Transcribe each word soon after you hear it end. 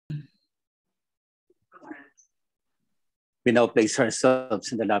We now place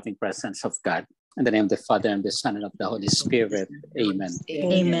ourselves in the loving presence of God. In the name of the Father, and the Son, and of the Holy Spirit. Amen.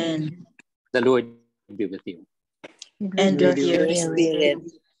 Amen. The Lord be with you. And with your spirit.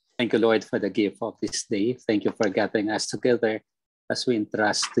 Thank you, Lord, for the gift of this day. Thank you for gathering us together as we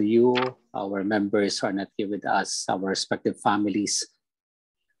entrust to you, our members who are not here with us, our respective families,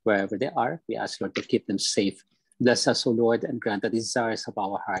 wherever they are. We ask, Lord, to keep them safe. Bless us, O Lord, and grant the desires of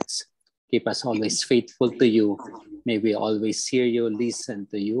our hearts. Keep us always faithful to you. May we always hear you, listen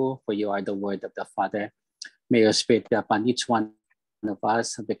to you, for you are the word of the Father. May your spirit be upon each one of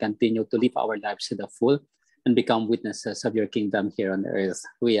us, and we continue to live our lives to the full and become witnesses of your kingdom here on earth.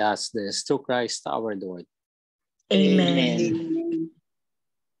 We ask this through Christ our Lord. Amen.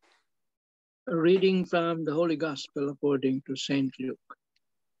 A reading from the Holy Gospel according to Saint Luke.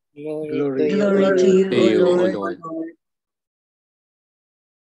 Glory to you, O Lord.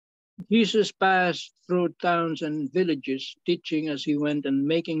 Jesus passed through towns and villages, teaching as he went and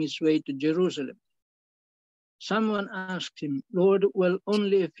making his way to Jerusalem. Someone asked him, "Lord, will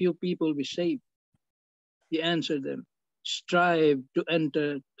only a few people be saved?" He answered them, "Strive to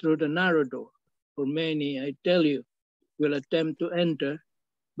enter through the narrow door, for many, I tell you, will attempt to enter,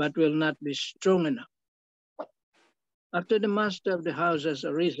 but will not be strong enough." After the master of the house has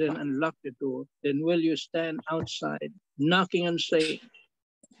arisen and locked the door, then will you stand outside, knocking and saying,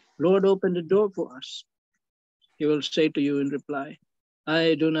 "Lord, open the door for us." He will say to you in reply,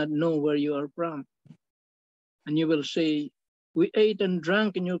 "I do not know where you are from." And you will say, "We ate and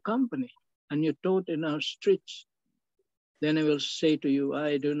drank in your company, and you taught in our streets." Then I will say to you,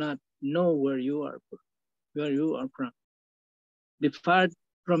 "I do not know where you are from. Depart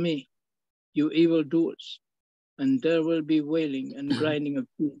from me, you evildoers." And there will be wailing and grinding of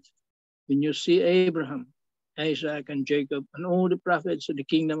teeth when you see Abraham, Isaac, and Jacob, and all the prophets of the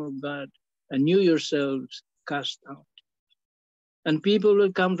kingdom of God, and you yourselves cast out. And people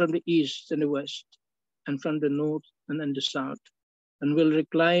will come from the east and the west, and from the north and the south, and will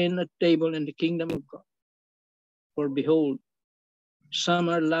recline at table in the kingdom of God. For behold, some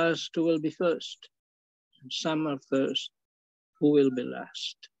are last who will be first, and some are first who will be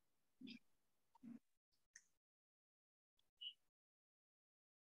last.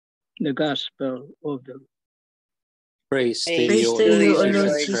 The Gospel of the Lord. Praise to Praise you, to you, O Lord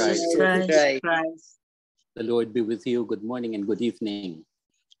Jesus Jesus Christ. Christ. The Lord be with you. Good morning and good evening.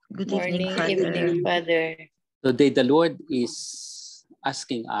 Good evening, Father. Today, the Lord is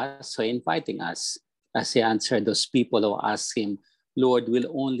asking us, so inviting us, as He answered those people who asked Him, "Lord, will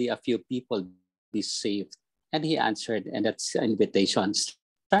only a few people be saved?" And He answered, and that's invitation,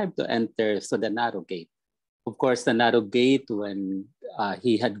 strive to enter through the narrow gate. Of course, the narrow gate, when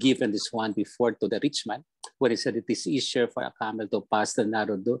He had given this one before to the rich man, when He said it is easier for a camel to pass the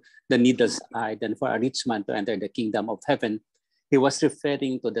narrow door, the needle's eye, than for a rich man to enter the kingdom of heaven, He was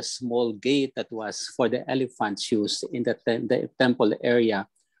referring to the small gate that was for the elephants used in the temple area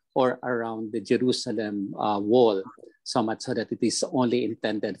or around the Jerusalem wall, so much so that it is only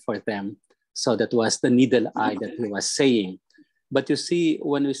intended for them. So that was the needle eye that He was saying. But you see,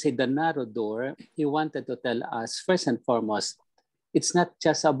 when we say the narrow door, He wanted to tell us, first and foremost, it's not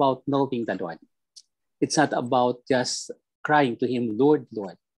just about knowing the Lord. It's not about just crying to Him, "Lord,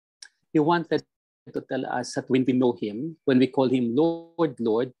 Lord." He wanted to tell us that when we know Him, when we call Him Lord,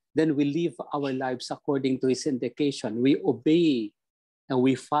 Lord, then we live our lives according to His indication. We obey and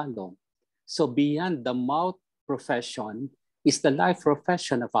we follow. So beyond the mouth profession is the life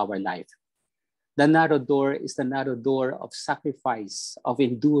profession of our life. The narrow door is the narrow door of sacrifice, of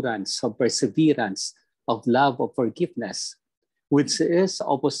endurance, of perseverance, of love, of forgiveness, which is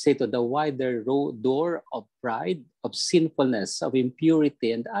opposite to the wider door of pride, of sinfulness, of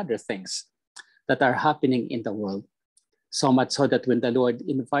impurity, and other things that are happening in the world. So much so that when the Lord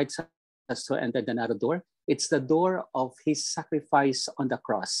invites us to enter the narrow door, it's the door of His sacrifice on the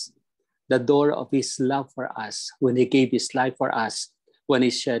cross, the door of His love for us, when He gave His life for us, when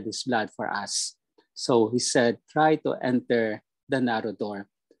He shed His blood for us. So He said, try to enter the narrow door.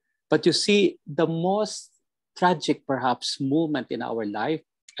 But you see, the most tragic, perhaps, moment in our life,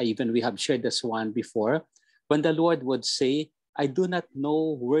 even we have shared this one before, when the Lord would say, "I do not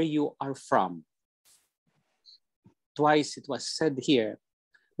know where you are from." Twice it was said here.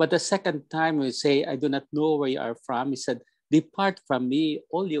 But the second time we say, "I do not know where you are from," He said, "Depart from me,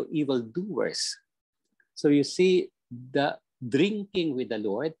 all you evildoers." So you see, the drinking with the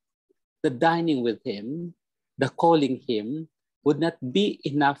Lord, the dining with Him, the calling Him would not be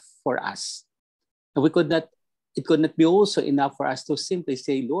enough for us. And it could not be also enough for us to simply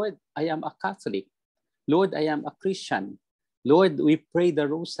say, "Lord, I am a Catholic. Lord, I am a Christian. Lord, we pray the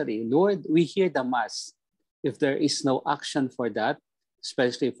rosary. Lord, we hear the Mass." if there is no action for that,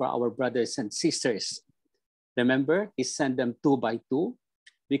 especially for our brothers and sisters. Remember, he sent them 2 by 2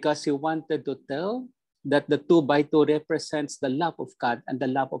 because he wanted to tell that the 2 by 2 represents the love of God and the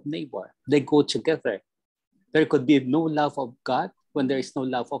love of neighbor. They go together. There could be no love of God when there is no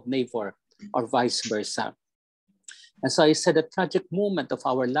love of neighbor, or vice versa. And so he said, a tragic moment of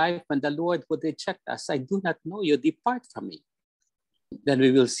our life when the Lord would reject us. I do not know you, depart from me. Then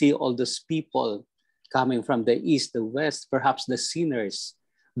we will see all those people coming from the east, the west, perhaps the sinners,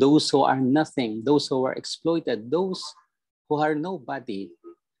 those who are nothing, those who are exploited, those who are nobody.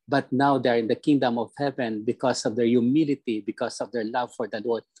 But now they're in the kingdom of heaven because of their humility, because of their love for the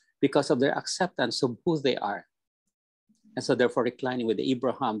Lord, because of their acceptance of who they are. And so therefore reclining with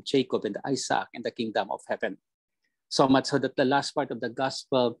Abraham, Jacob, and Isaac in the kingdom of heaven. So much so that the last part of the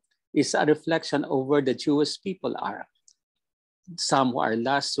gospel is a reflection of where the Jewish people are. Some who are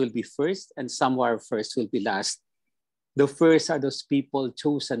last will be first, and some who are first will be last. The first are those people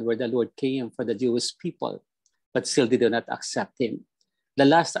chosen where the Lord came for the Jewish people, but still they do not accept him. The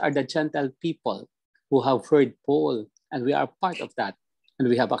last are the Gentile people who have heard Paul, and we are part of that, and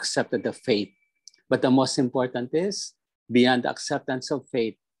we have accepted the faith. But the most important is, beyond the acceptance of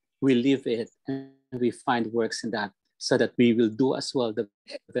faith, we live it, and we find works in that, so that we will do as well the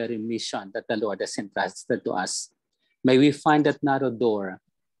very mission that the Lord has entrusted to us. May we find that narrow door.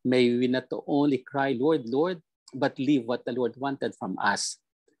 May we not only cry, Lord, Lord, but live what the Lord wanted from us.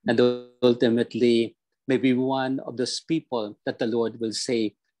 And ultimately, may be one of those people that the Lord will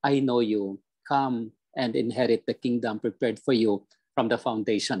say, I know you. Come and inherit the kingdom prepared for you from the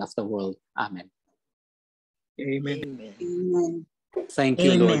foundation of the world. Amen. Amen. Amen. Thank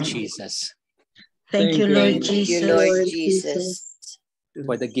you, Amen. Lord Jesus, Thank you, Lord Lord. Jesus,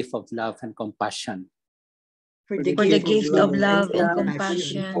 for the gift of love and compassion. for the gift of love and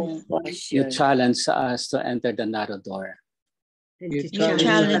compassion. You challenge us to enter the narrow door. You You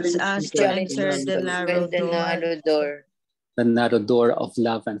challenge us to enter the narrow door, The narrow door of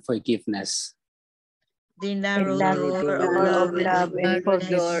love and forgiveness, the narrow door of love and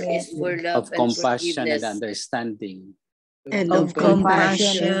forgiveness, of compassion and understanding, of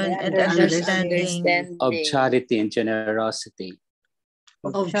compassion and understanding, of charity and generosity,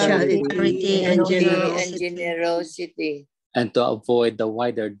 of charity and generosity, and to avoid the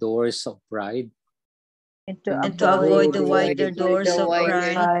wider doors of pride, and to avoid the wider doors of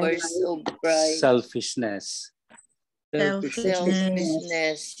pride, selfishness,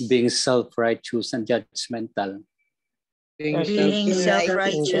 selfishness, being self-righteous and judgmental, being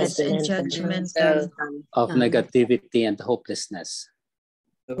self-righteous and judgmental, of negativity and hopelessness.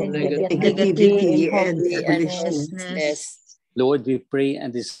 negativity and hopelessness. Lord, we pray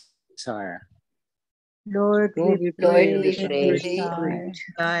and desire Lord, we pray and desire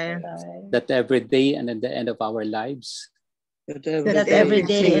that every day and at the end of our lives, that every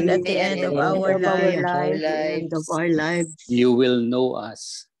day and at the end of our lives, you will know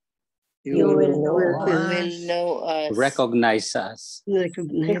us, you will know us, recognize us,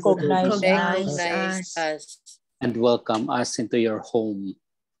 recognize us, and welcome us into your home,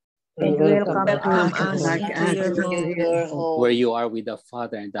 and welcome us into your home, where you are with the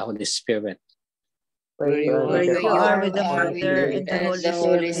Father and the Holy Spirit. where you are with the Father and the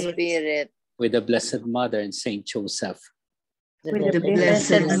Holy Spirit, With the Blessed Mother and Saint Joseph, with the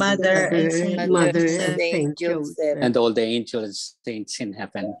Blessed Mother and Saint Joseph, and all the angels and saints in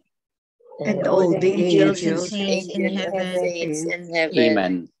heaven. and all the angels and saints in heaven.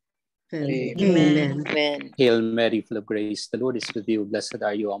 Amen. Amen. Hail Mary, full of grace, the Lord is with you. Blessed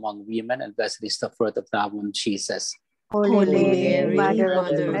are you among women, and blessed is the fruit of thy womb, Jesus. Holy Mary,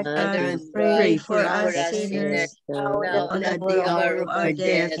 Mother of God, pray for us sinners, now and at the hour of our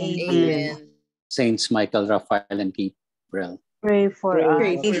death. Amen. Saints Michael, Raphael, and Gabriel, Pray for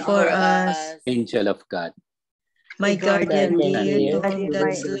us. angel of God, My guardian dear,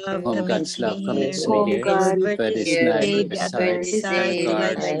 to whom God's love commits me here, where this night day beside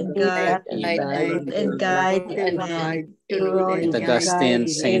and guard and guide and guard Saint Augustine,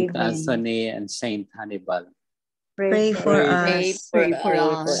 Saint Anthony, and Saint Hannibal. Pray for us.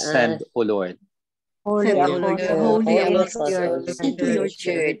 Send, O Lord, Holy Apostles, into your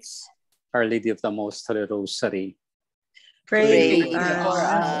church. Our Lady of the Most Holy Rosary. pray for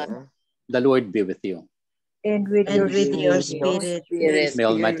us. The Lord be with you. And with your spirit. May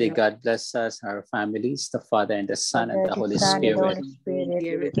Almighty God bless us, our families, the Father and the Son and the Holy Spirit.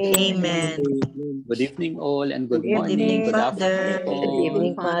 Amen. Good evening all, and good evening, morning, good Father.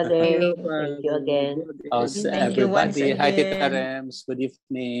 afternoon. Father. Thank you again. How's Thank you once everybody? Hi, Tita again. Rems. Good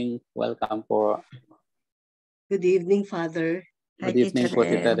evening. Welcome po. Good evening, Father. Good evening po,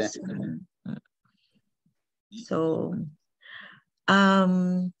 Tita Rems. So,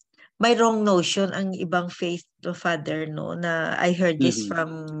 may wrong notion ang ibang faith to Father, no, na I heard this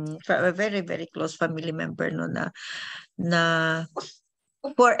from a very, very close family member, no, na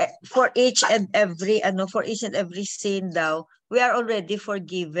for each and every sin daw, we are already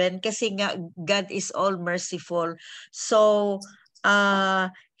forgiven kasi nga God is all merciful. So,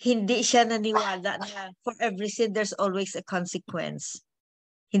 hindi siya naniwala na for every sin there's always a consequence.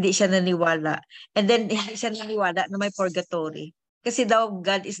 Hindi siya naniwala. And then hindi siya naniwala na may purgatory. Kasi daw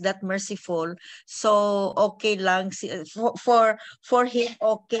God is that merciful. So okay lang for him,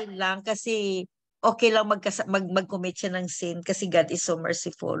 okay lang kasi okay lang mag-commit siya ng sin kasi God is so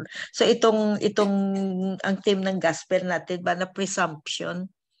merciful. So itong ang theme ng gospel natin ba na presumption.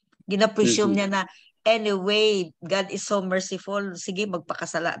 Gina-presume niya na anyway, God is so merciful. Sige,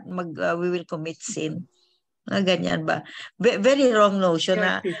 we will commit sin. Ganyan ba? Very wrong notion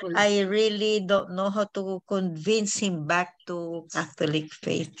na I really don't know how to convince him back to Catholic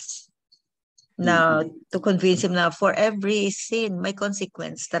faith. Now, to convince him na for every sin, may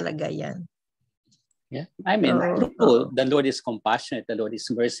consequence talaga yan. Yeah, I mean, the Lord is compassionate, the Lord is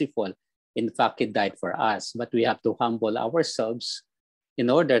merciful. In fact, He died for us, but we have to humble ourselves in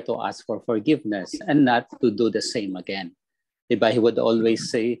order to ask for forgiveness and not to do the same again. Diba? He would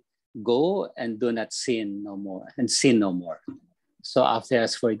always say, go and do not sin no more, and sin no more. So after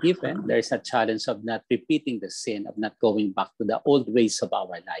us forgiven, there is a challenge of not repeating the sin, of not going back to the old ways of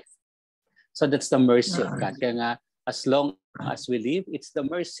our life. So that's the mercy of God. Kaya nga, as long as we live, it's the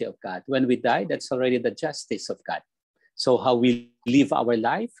mercy of God. When we die, that's already the justice of God. So how we live our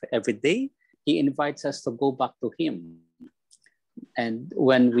life every day, He invites us to go back to Him. And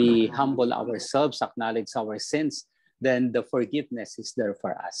when we humble ourselves, acknowledge our sins, then the forgiveness is there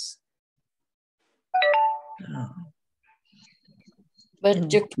for us.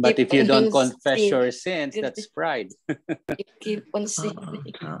 But if you don't confess your sins, that's pride. You keep on sinning.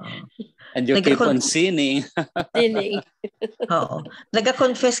 And you keep on sinning.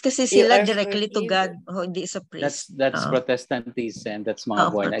 Nag-confess kasi sila directly to God, hindi sa priest. That's Protestantism. That's mga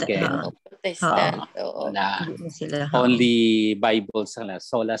born again. Protestant. Only Bible sila,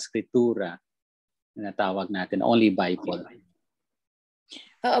 sola scriptura. Natawag natin, only Bible.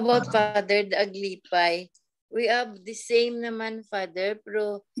 How about Father, the Aglipay? We have the same naman, Father,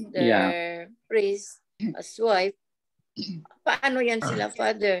 pero their priest as wife. Paano yan sila,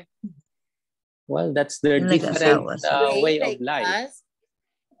 Father? Well, that's their different way of life.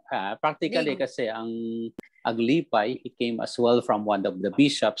 Practically kasi ang Aglipay, he came as well from one of the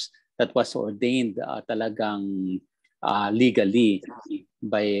bishops that was ordained talagang legally,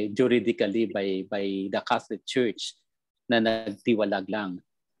 juridically by the Catholic Church na nagtiwalag lang.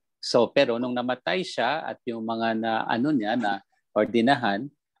 So pero nung namatay siya at yung mga na ordinahan,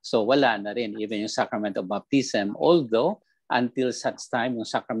 so wala na rin even yung sacrament of baptism, although until such time yung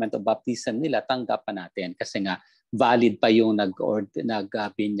sacrament of baptism nila tanggapan natin kasi nga valid pa yung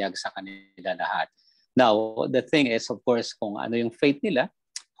nagbinyag sa kanila lahat. Now, the thing is, of course, kung ano yung faith nila,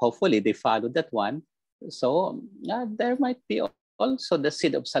 hopefully they follow that one. So there might be also the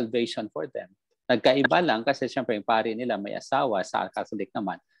seed of salvation for them. Nagkaiba lang kasi syempre yung pari nila may asawa, sa Catholic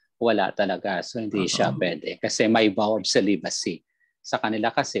naman wala talaga. So hindi siya pwede kasi may vow of celibacy. Sa kanila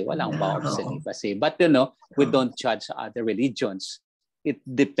kasi walang vow of celibacy. But we don't judge other religions. It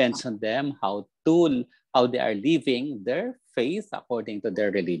depends on them how they are living their faith according to their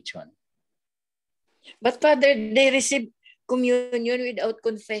religion. But Father, they receive communion without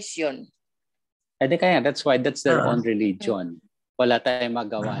confession. Kaya that's why that's their own religion. Wala tayong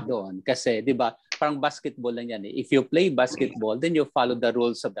magawa doon. Kasi, di ba, parang basketball lang yan. If you play basketball, then you follow the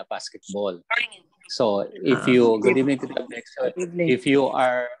rules of the basketball. So, if you, good evening to the next one. If you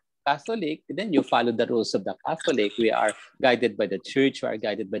are Catholic, then you follow the rules of the Catholic. We are guided by the church, we are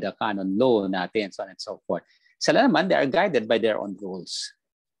guided by the canon law natin, so on and so forth. Sila naman, they are guided by their own rules.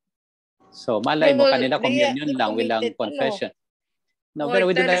 So, malay mo, kanila communion lang, walang confession. No, but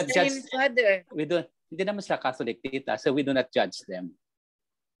we do not judge. Hindi naman sila Catholic, tita, so we do not judge them.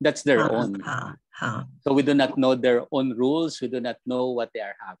 That's their own. So we do not know their own rules. We do not know what they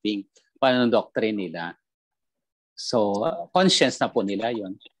are having. Paano ang doctrine nila. So conscience na po nila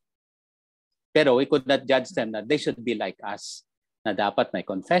yon. Pero we could not judge them that they should be like us. Na dapat may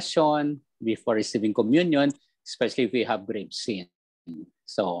confession before receiving communion, especially if we have grave sin.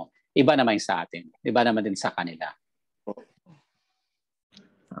 So iba naman sa atin. Iba naman din sa kanila.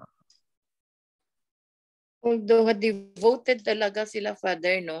 Although devoted talaga sila,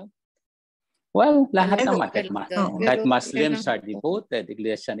 Father, no? Well, lahat naman. Kahit Muslims are devoted.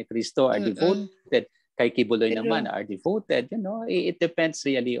 Iglesia ni Cristo are devoted. Kay Kibuloy naman are devoted. It depends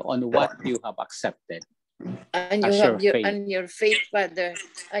really on what you have accepted. And you as have your faith. and your faith, Father.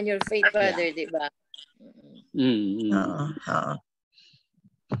 And your faith, Father, di ba?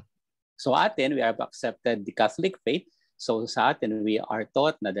 So atin, we have accepted the Catholic faith. So sa atin, we are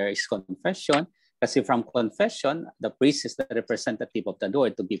taught na there is confession. Kasi from confession, the priest is the representative of the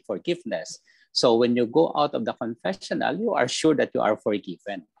Lord to give forgiveness. So when you go out of the confessional, you are sure that you are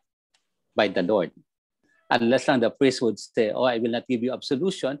forgiven by the Lord. Unless lang the priest would say, oh, I will not give you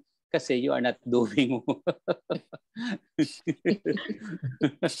absolution kasi you are not doing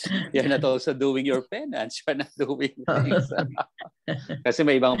you're not also doing your penance. You're not doing things. Kasi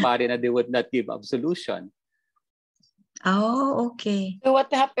may ibang pare na they would not give absolution. Oh, okay. So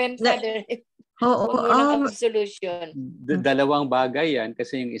what happened, Father? Absolution. Dalawang bagay yan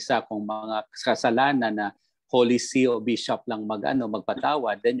kasi yung isa kung mga kasalanan na Holy See o Bishop lang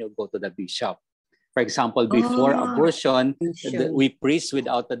magpatawad, then you go to the Bishop. For example, before abortion, we priest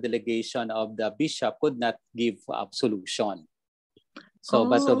without the delegation of the Bishop could not give absolution. So,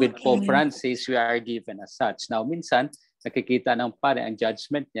 but with Pope Francis, we are given as such. Now, minsan, nakikita ng pare ang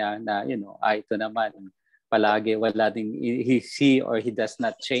judgment niya na, ito naman, palagi wala ding, he or he does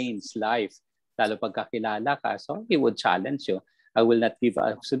not change life. Lalo pagkakilala ka. So, he would challenge you. I will not give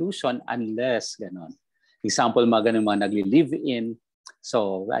absolution unless, ganon. Example, mga nagli-live-in.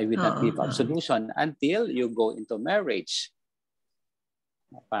 So, I will not give absolution until you go into marriage.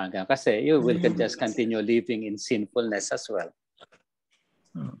 Kasi you will just continue living in sinfulness as well.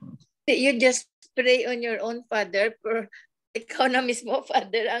 You just pray on your own, Father. Ikaw na mismo,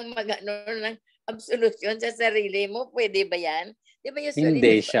 Father, ang mag-ano ng absolution sa sarili mo. Pwede ba yan?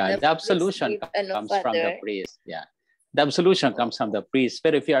 Hindi siya. The absolution comes from the priest. Yeah. The absolution comes from the priest.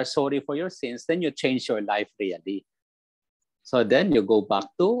 But if you are sorry for your sins, then you change your life really. So then you go back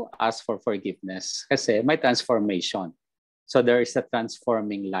to ask for forgiveness. Kasi may transformation. So there is a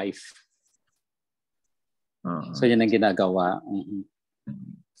transforming life. So yun ang ginagawa.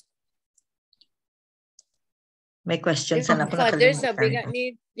 May questions na ako Father, sabi nga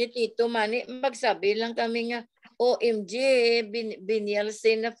ni Tito Manny, magsabi lang kami nga, OMG,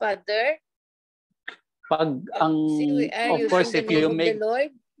 biniyalsin na, Father. Pag ang, of course, if you make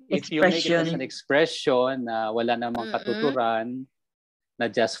it as an expression na wala namang katuturan, na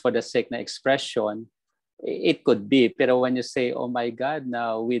just for the sake na expression, it could be. Pero when you say, oh my God,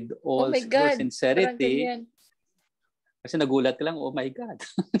 now with all sincerity, kasi nagulat ka lang, oh my God.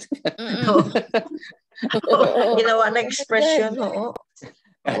 Ginawa na expression, oo.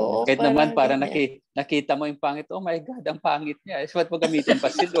 Kahit naman parang nakita mo yung pangit, oh my God, ang pangit niya. Ba't mo gamitin pa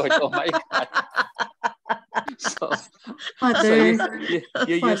si Lord? Oh my God. So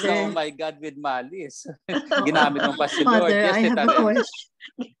you use oh my God with malice. Ginamit mo pa si Lord. Father, I have a question.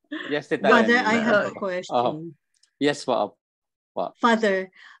 Yes, Tita Father, Remy. I have a question. Yes, po.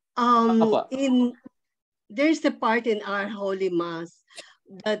 Father, there's the part in our Holy Mass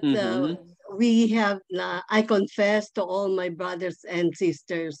that we have, I confess to all my brothers and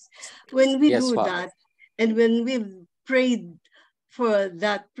sisters. When we do that, and when we prayed for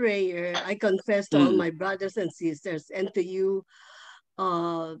that prayer, I confess to all my brothers and sisters, and to you,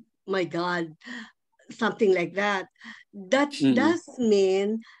 my God, something like that. That does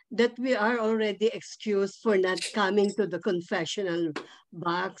mean that we are already excused for not coming to the confessional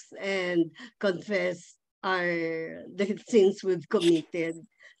box and confess the sins we've committed,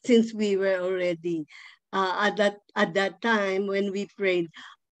 since we were already at that time when we prayed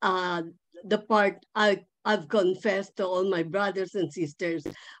the part I've confessed to all my brothers and sisters,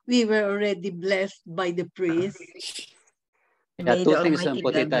 we were already blessed by the priest. Two things po,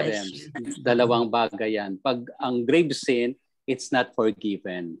 Tita Rems. Dalawang bagay yan. Pag ang grave sin, it's not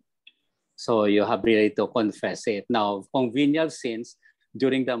forgiven. So you have really to confess it. Now, kung venial sins,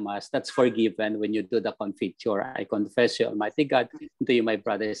 during the Mass, that's forgiven when you do the confiteor. I confess you, Almighty God, to you, my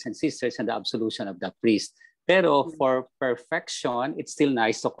brothers and sisters, and the absolution of the priest. Pero for perfection, it's still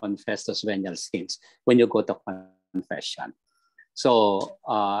nice to confess those venial sins when you go to confession. So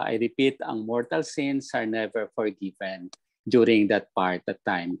I repeat, ang mortal sins are never forgiven during that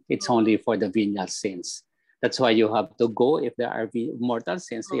time. It's only for the venial sins. That's why you have to go, if there are mortal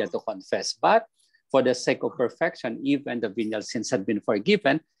sins, you have to confess. But for the sake of perfection, even the venial sins have been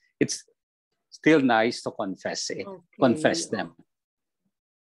forgiven, it's still nice to confess it. Okay. Confess them.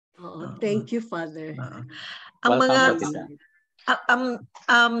 Thank you, Father.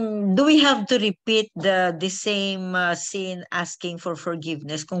 Do we have to repeat the same sin asking for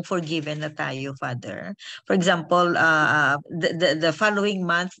forgiveness kung forgiven na tayo, Father? For example, the following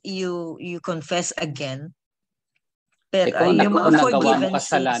month you confess again. Pero yung mga forgiven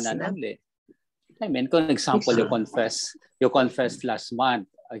kasalanan ulit. I mean, kung example, you confessed last month.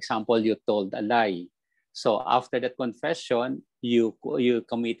 Example, you told a lie. So after that confession, you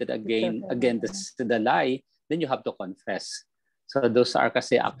committed again the lie, then you have to confess. So those are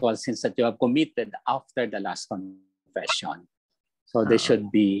kasi actual sins that you have committed after the last confession. So they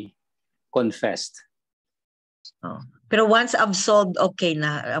should be confessed. Pero once absolved, okay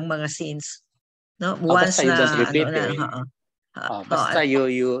na ang mga sins. No? Once basta you don't repeat na, it. Basta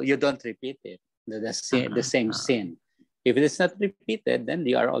you don't repeat it. The same sin. If it is not repeated, then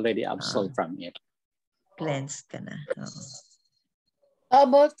you are already absolved from it. Cleansed ka na. How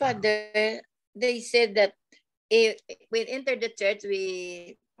about, Father? They said that if we enter the church,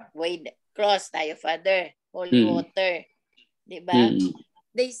 we cross tayo, Father. Holy water. Diba?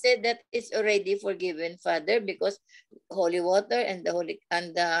 They said that it's already forgiven, Father, because holy water and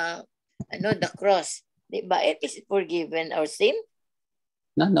the cross. Diba? It is forgiven our sin.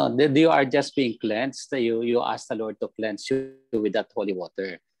 No. You are just being cleansed. You ask the Lord to cleanse you with that holy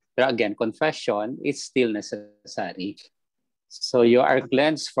water. But again, confession is still necessary. So you are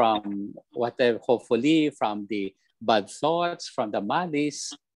cleansed from whatever, hopefully from the bad thoughts, from the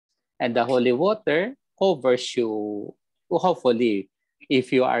malice, and the holy water covers you, hopefully,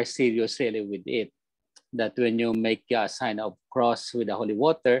 if you are serious really with it. That when you make a sign of cross with the holy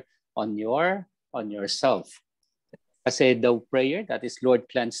water on yourself. Kasi the prayer that is, Lord,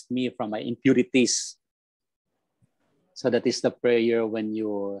 cleanse me from my impurities. So that is the prayer when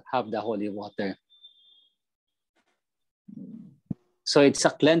you have the holy water. So it's a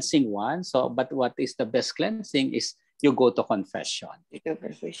cleansing one. So, but what is the best cleansing is you go to confession.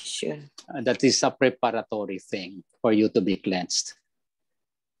 That is a preparatory thing for you to be cleansed.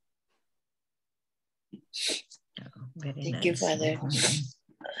 Very Thank nice. you, Father.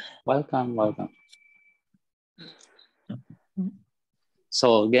 Welcome.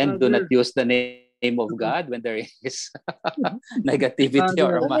 So again, do not use the name of God when there is negativity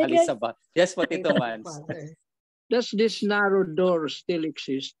or malice about. Yes, Potito Mans. Does this narrow door still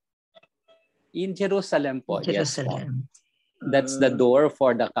exist? In Jerusalem po, Jerusalem. Yes po. That's the door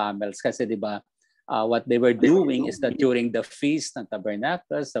for the camels. Kasi di ba, what they were doing is that during the Feast ng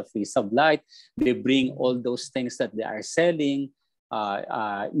Tabernacles, the Feast of Light, they bring all those things that they are selling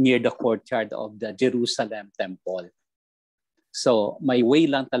near the courtyard of the Jerusalem temple. So may way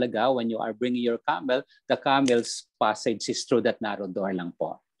lang talaga when you are bringing your camel, the camel's passage is through that narrow door lang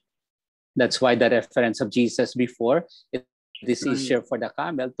po. That's why the reference of Jesus before, it is easier for the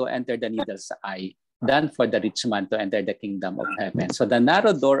camel to enter the needle's eye than for the rich man to enter the kingdom of heaven. So the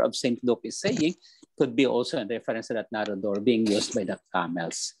narrow door of St. Luke is saying, could be also in reference to that narrow door being used by the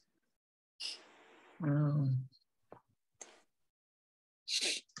camels.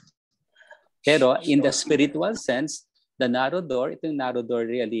 Pero in the spiritual sense, the narrow door, ito yung narrow door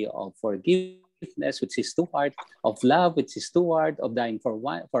really of forgiveness, which is too hard, of love, which is too hard, of dying for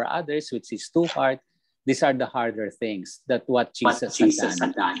others, which is too hard. These are the harder things that what Jesus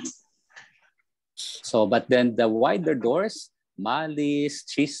had done. So, but then the wider doors, malice,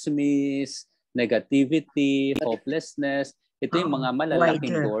 chismis, negativity, hopelessness, ito yung mga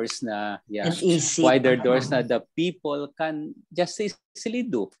malalaking doors na, wider doors na the people can just easily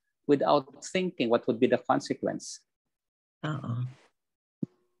do without thinking what would be the consequence.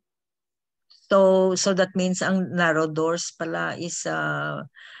 So that means ang narrow doors pala is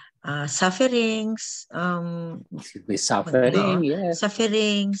sufferings, suffering, yes.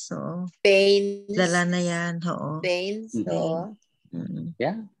 Sufferings, so pains. Dala na yan, Pains,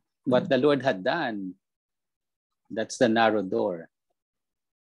 Yeah, what the Lord had done, that's the narrow door.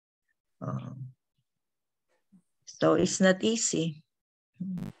 So it's not easy.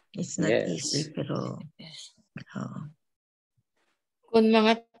 It's not easy, pero kung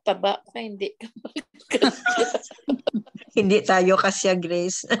mga taba ka, hindi ka hindi tayo kasya,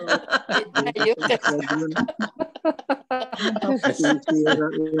 Grace. Hindi tayo kasya.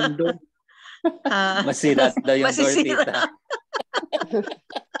 Masira daw yung door, tita.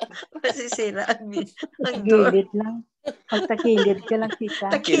 Masisira ang door. Gilid lang. Pagtakilid ka lang,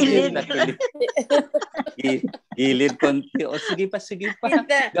 tita. Takilid. Gilid konti. O sige pa.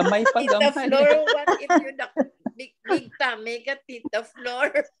 Gamay pa, gamay. Tita Floor, what if you big tummy ka, Tita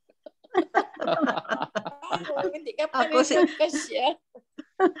Floor? Hindi ka pa rin kasya.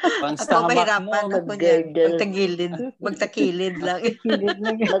 Ako mahirapan ako niyan. Magtakilid lang.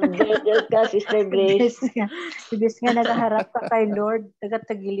 Mag-girdle ka, Sister Grace. Ibig nga nakaharap ka kay Lord,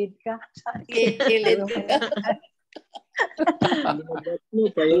 tagatagilid ka. Gilid ka.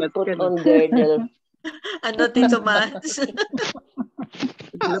 Put on girdle. Ano, Tito Mans?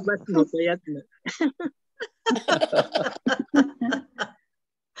 Labas mo, payat mo.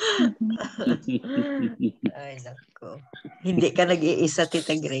 Ay, nako. Hindi ka nag-iisa,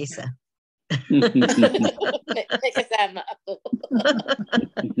 Tita Grace. May kasama ako.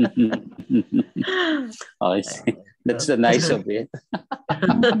 Oh, that's the nice of it.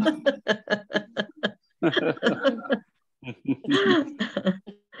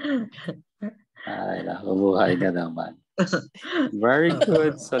 Ay, nakubuhay ka naman. Very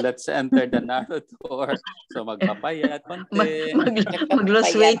good. So let's enter the narrow door. So magpapayat konti.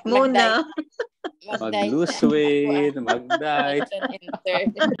 Mag-lose weight muna. Mag-lose weight, mag-diet.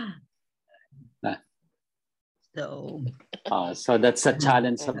 So that's the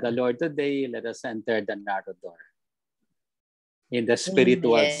challenge of the Lord today. Let us enter the narrow door. In the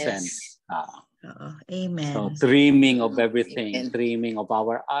spiritual sense. Amen. So dreaming of everything, dreaming of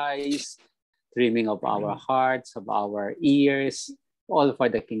our eyes, dreaming of our hearts, of our ears, all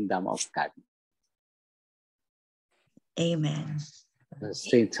for the kingdom of God. Amen.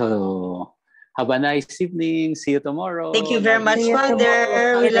 So have a nice evening. See you tomorrow. Thank you very much,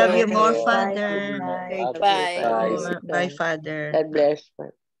 Father. We love you more, Father. Bye. Bye, Father. God bless.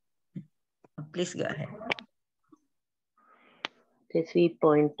 Please go ahead. The 3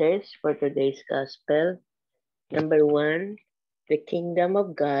 pointers for today's gospel. Number 1, the kingdom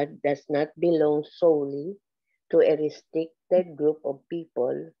of God does not belong solely to a restricted group of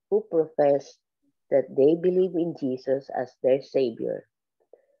people who profess that they believe in Jesus as their Savior.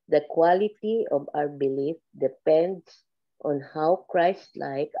 The quality of our belief depends on how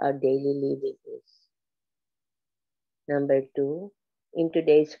Christ-like our daily living is. Number 2, in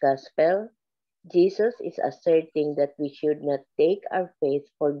today's gospel, Jesus is asserting that we should not take our faith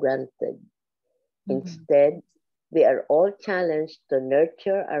for granted. Instead, we are all challenged to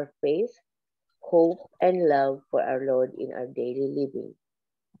nurture our faith, hope, and love for our Lord in our daily living.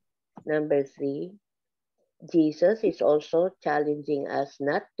 Number 3, Jesus is also challenging us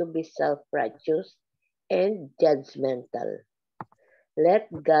not to be self-righteous and judgmental.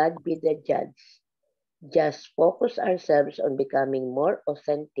 Let God be the judge. Just focus ourselves on becoming more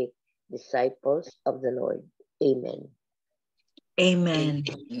authentic disciples of the Lord. Amen. Amen.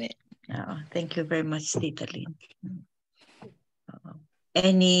 Thank you very much, Tita Lynn.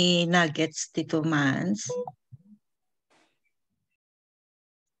 Any nuggets, Tito Mans?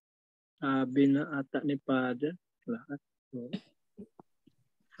 Binaata ni Father. Lahat.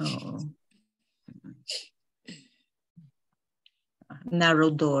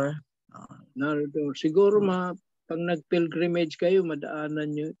 Narrow door. Narrow door. Siguro pag nag-pilgrimage kayo,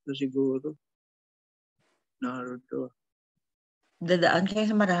 madaanan nyo ito siguro. Narrow door. Dadaan kayo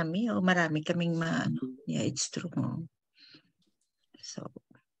sa marami. Marami kaming yeah, it's true. So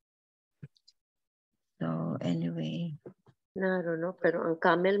anyway. Narrow, no? Pero ang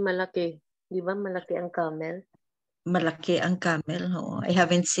camel malaki. Di ba malaki ang camel? Malaki ang camel. No? I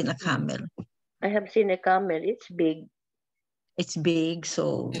haven't seen a camel. I have seen a camel. It's big. It's big.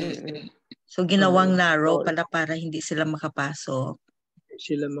 So ginawang narrow pala para hindi sila makapasok.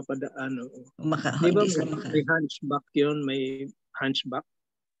 Sila makadaan. Di ba may hunchback yun? May hunchback?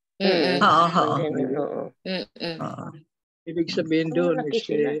 Oo. Ibig sabihin doon is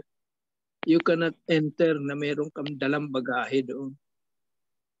you cannot enter na mayroong kang dalang bagahe doon.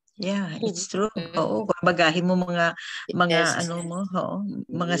 Yeah, it's true. Oo, bagahe mo mga ano mo,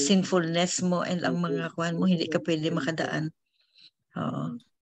 mga sinfulness mo and ang mga kuan mo hindi ka pwede makadaan. Oo.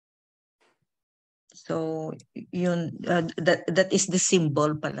 So yun that is the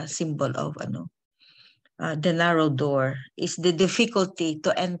symbol of the narrow door is the difficulty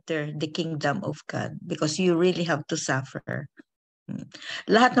to enter the kingdom of God because you really have to suffer.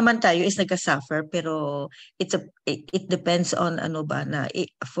 Lahat naman tayo is nagka-suffer pero it depends on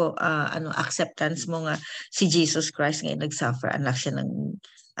acceptance mo nga si Jesus Christ ngayon nag-suffer, anak siya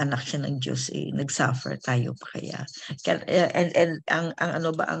ng Diyos nag-suffer tayo pa kaya and ang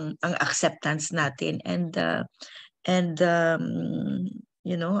acceptance natin and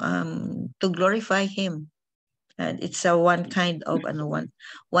to glorify him. And it's a one kind of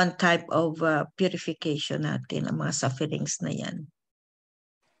one type of purification natin ang mga sufferings na yan.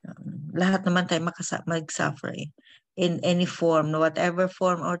 Lahat naman tayo mag-suffer in any form, whatever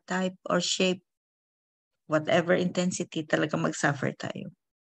form or type or shape, whatever intensity, talaga mag-suffer tayo.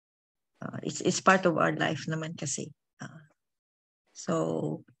 It's part of our life naman kasi.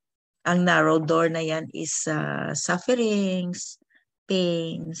 So ang narrow door na yan is sufferings,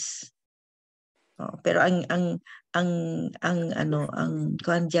 pains. Pero ang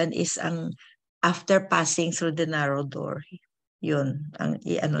kuan diyan is ang after passing through the narrow door. Yun ang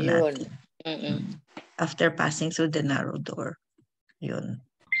natin. After passing through the narrow door. Yun.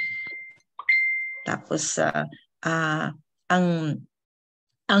 Tapos ang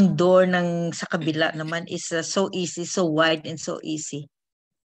door ng sa kabila naman is so easy, so wide and so easy.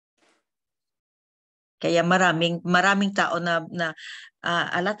 Kaya maraming tao na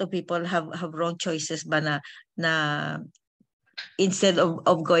a lot of people have wrong choices ba na instead of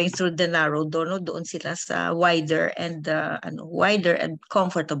going through the narrow door, no, doon sila sa wider and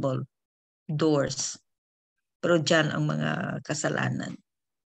comfortable doors. Pero diyan ang mga kasalanan.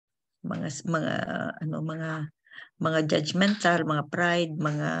 Mga judgmental, mga pride,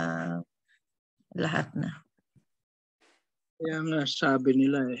 mga lahat na. Kaya nga sabi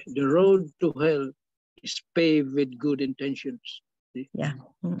nila the road to hell is paved with good intentions. See? Yeah.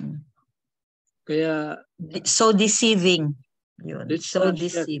 Kaya so deceiving. Yun. So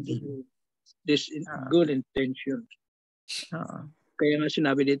deceiving. This good intentions. Kaya nga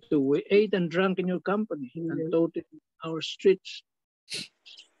sinabi dito, we ate and drank in your company and taught in our streets.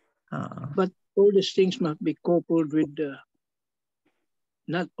 But all these things must be coupled with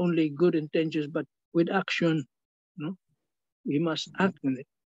not only good intentions, but with action. No? We must act on it.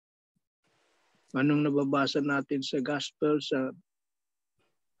 Anong nababasa natin sa gospel,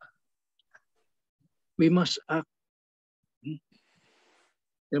 we must act.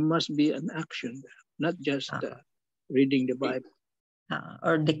 There must be an action, not just reading the Bible.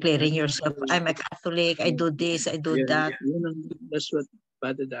 Or declaring yourself, I'm a Catholic, I do this, I do that. That's what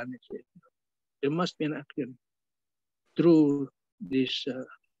Father Dani said. There must be an action through this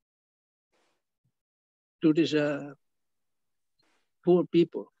poor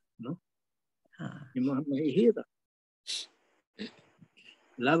people, no? Yung mga mahihirap.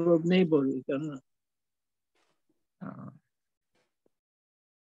 Love of neighbor, ito nga.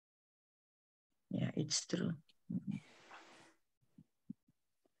 Yeah, it's true.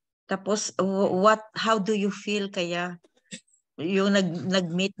 Tapos, how do you feel kaya yung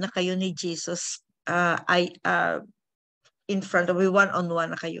nag-meet na kayo ni Jesus, in front of you,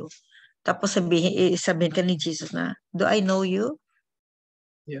 one-on-one na kayo. Tapos sabihin ka ni Jesus na, do I know you?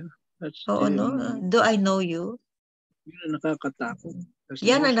 Yeah. Do I know you? Yun ang nakakatakot.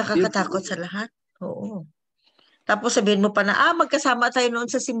 Yan ang nakakatakot sa lahat. Oo. Tapos sabihin mo pa na, magkasama tayo noon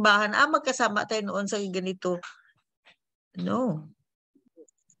sa simbahan, magkasama tayo noon sa ganito. No.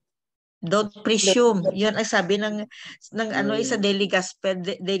 Don't presume. Yan ang sabi ng isa daily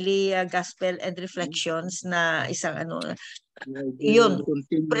gospel and reflections na isang yun,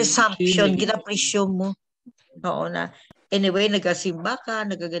 presumption, gina-presume mo. Oo na. Anyway, nagasimba ka,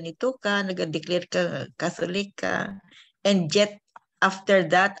 nagaganito ka, naga-declare ka, Catholic ka, and yet after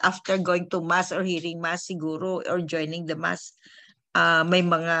that, after going to mass or hearing mass siguro or joining the mass, may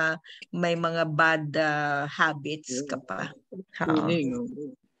mga bad habits ka pa.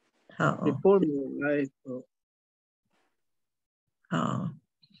 Before your life.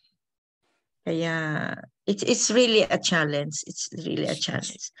 Kaya it's really a challenge. It's really a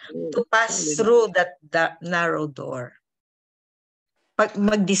challenge to pass through that narrow door. Pag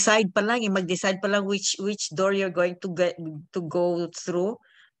mag-decide pa lang which door you're going to go through.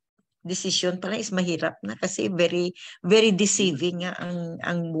 Decision pa lang is mahirap na kasi very very deceiving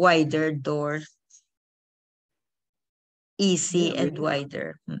ang wider door. Easy and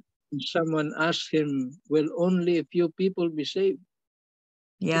wider. Someone asked him, will only a few people be saved?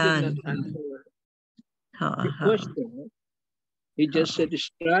 Yan. He did not answer the question. He just said,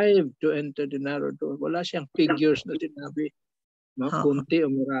 strive to enter the narrow door. Wala siyang figures na sinabi. Kunti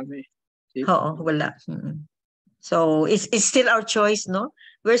o marami. Wala. So it's still our choice, no?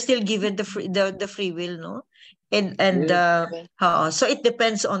 We're still given the free will, no? And so it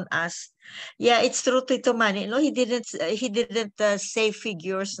depends on us. Yeah, it's true, Tito Manny. No, he didn't say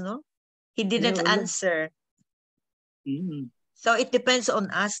figures, no? He didn't answer. So it depends on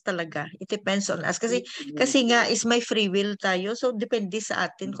us talaga. It depends on us kasi nga is may free will tayo. So depende sa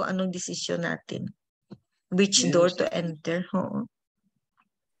atin kung anong decision natin. Which door to enter.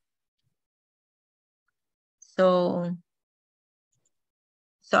 So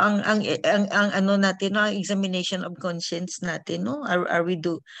ang ano natin, no, ang examination of conscience natin, no, are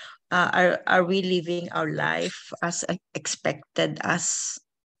we living our life as expected us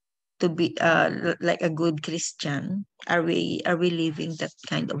to be like a good Christian? Are we living that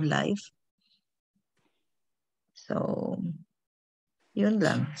kind of life? So yun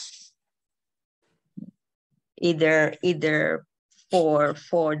lang. Either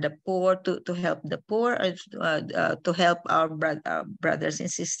for the poor, to help the poor, or to help our brothers and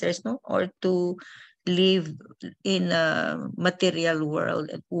sisters, no, or to live in a material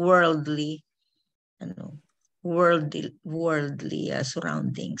world, worldly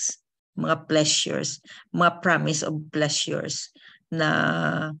surroundings, mga pleasures, mga promise of pleasures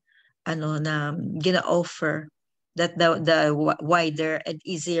na gina-offer that the wider and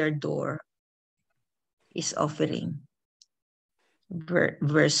easier door is offering.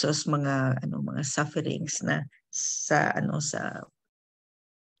 versus mga sufferings na sa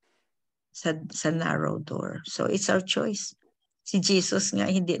narrow door. So it's our choice. Si Jesus nga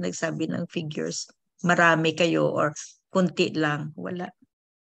hindi nagsabi ng figures, marami kayo or kunti lang, wala.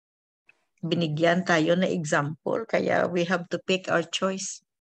 Binigyan tayo na example, kaya we have to pick our choice.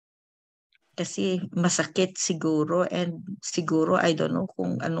 Kasi masakit siguro, and siguro I don't know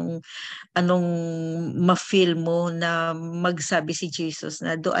kung anong ma-feel mo na magsabi si Jesus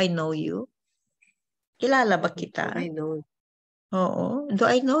na, do I know you? Kilala ba kita? I know. Oo, do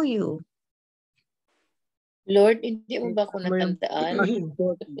I know you? Lord, hindi mo ba ako natandaan?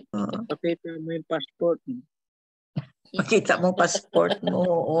 Passport. Pakita mo yung passport mo. Makita mo passport mo.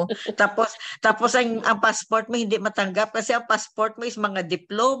 Oo. Tapos ang passport mo hindi matanggap kasi ang passport mo is mga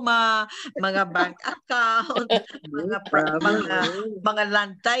diploma, mga bank account, mga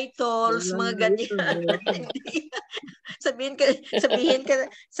land titles, mga ganyan.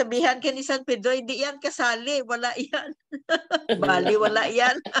 Sabihan ka ni San Pedro, hindi yan kasali, wala yan. Bali, wala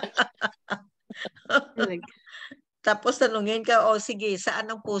yan. Tapos tanungin ka, sige, saan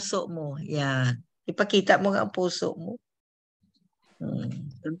ang puso mo? Yan. Ipakita mo nga ang puso mo.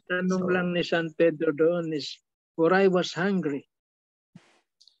 Ang tanong lang ni San Pedro doon is, for I was hungry.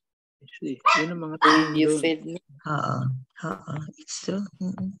 See, yun ang mga tanong You doon. fed me. It's true.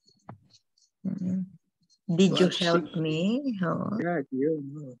 Did you help me? Yeah,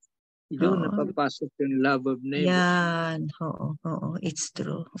 yun. Doon napapasok yung love of neighbor. Yan. It's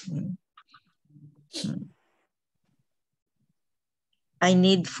true. I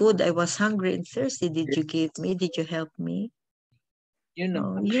need food. I was hungry and thirsty. Did you give me? Did you help me? Yun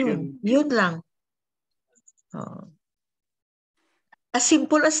lang. As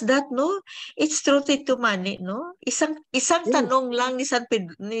simple as that, no? It's true, Tito Manny, no? Isang tanong lang ni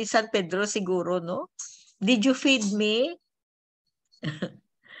San Pedro siguro, no? Did you feed me?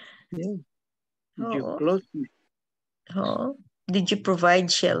 Yeah. Did you clothe me? Did you provide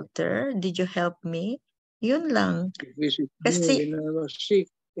shelter? Did you help me? Yun lang. Kasi when I was sick.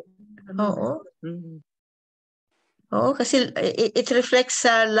 Kasi it reflects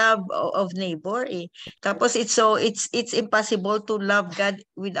sa love of neighbor eh. Tapos it's impossible to love God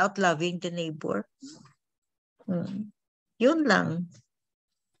without loving the neighbor. Yun lang.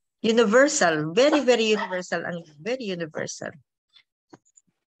 Universal, very very universal, very universal.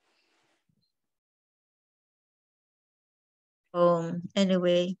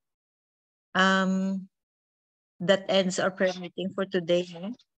 Anyway, that ends our prayer meeting for today.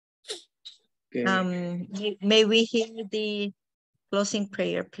 Okay. May we hear the closing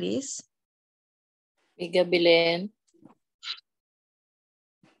prayer, please? Miga Bilen.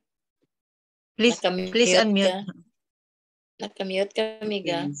 Please unmute. Nakamute ka,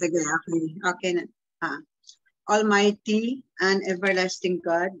 Miga. Sige, okay. Almighty and everlasting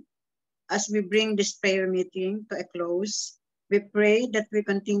God, as we bring this prayer meeting to a close, we pray that we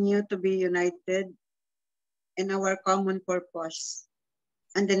continue to be united in our common purpose.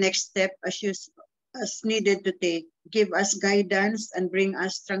 And the next step as needed to take, give us guidance and bring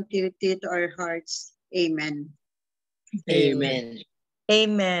us tranquility to our hearts. Amen. Amen.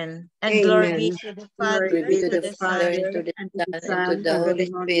 Amen. And Amen. glory be to the Father, to the Son, and to the Son, and to the Holy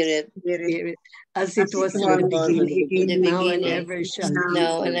Spirit. As it was from the beginning, now and ever shall be.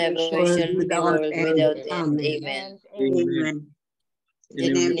 Now and ever shall be, world without end. Amen. Amen.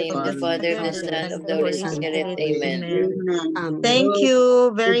 In the name of the Father, the Son, of the Holy Spirit. Amen. Thank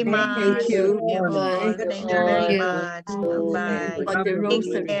you very much. Thank you. Thank you very much. Bye. But the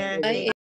rosary. Take care.